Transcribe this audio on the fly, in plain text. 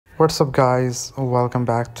What's up, guys? Welcome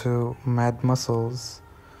back to Mad Muscles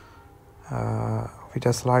with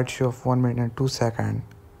a slideshow of 1 minute and 2 seconds.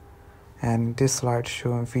 And in this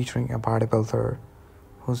slideshow, I'm featuring a bodybuilder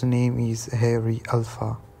whose name is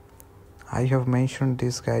h.alpha. I have mentioned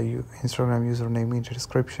this guy Instagram username in the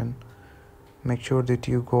description. Make sure that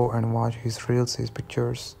you go and watch his reels, his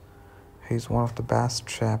pictures. He's one of the best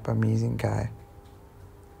chap, amazing guy.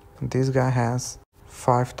 This guy has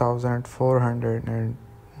 5,409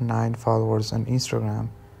 followers on Instagram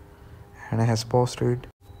and has posted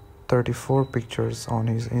 34 pictures on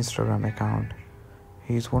his Instagram account.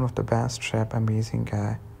 He's one of the best chap, amazing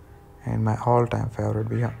guy, and my all-time favorite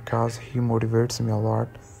because he motivates me a lot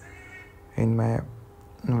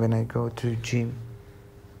when I go to gym,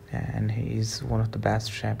 and he is one of the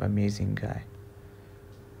best chap, amazing guy.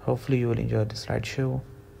 Hopefully you will enjoy this slideshow.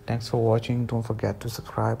 Thanks for watching. Don't forget to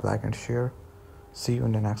subscribe, like and share. See you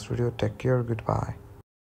in the next video. Take care. Goodbye.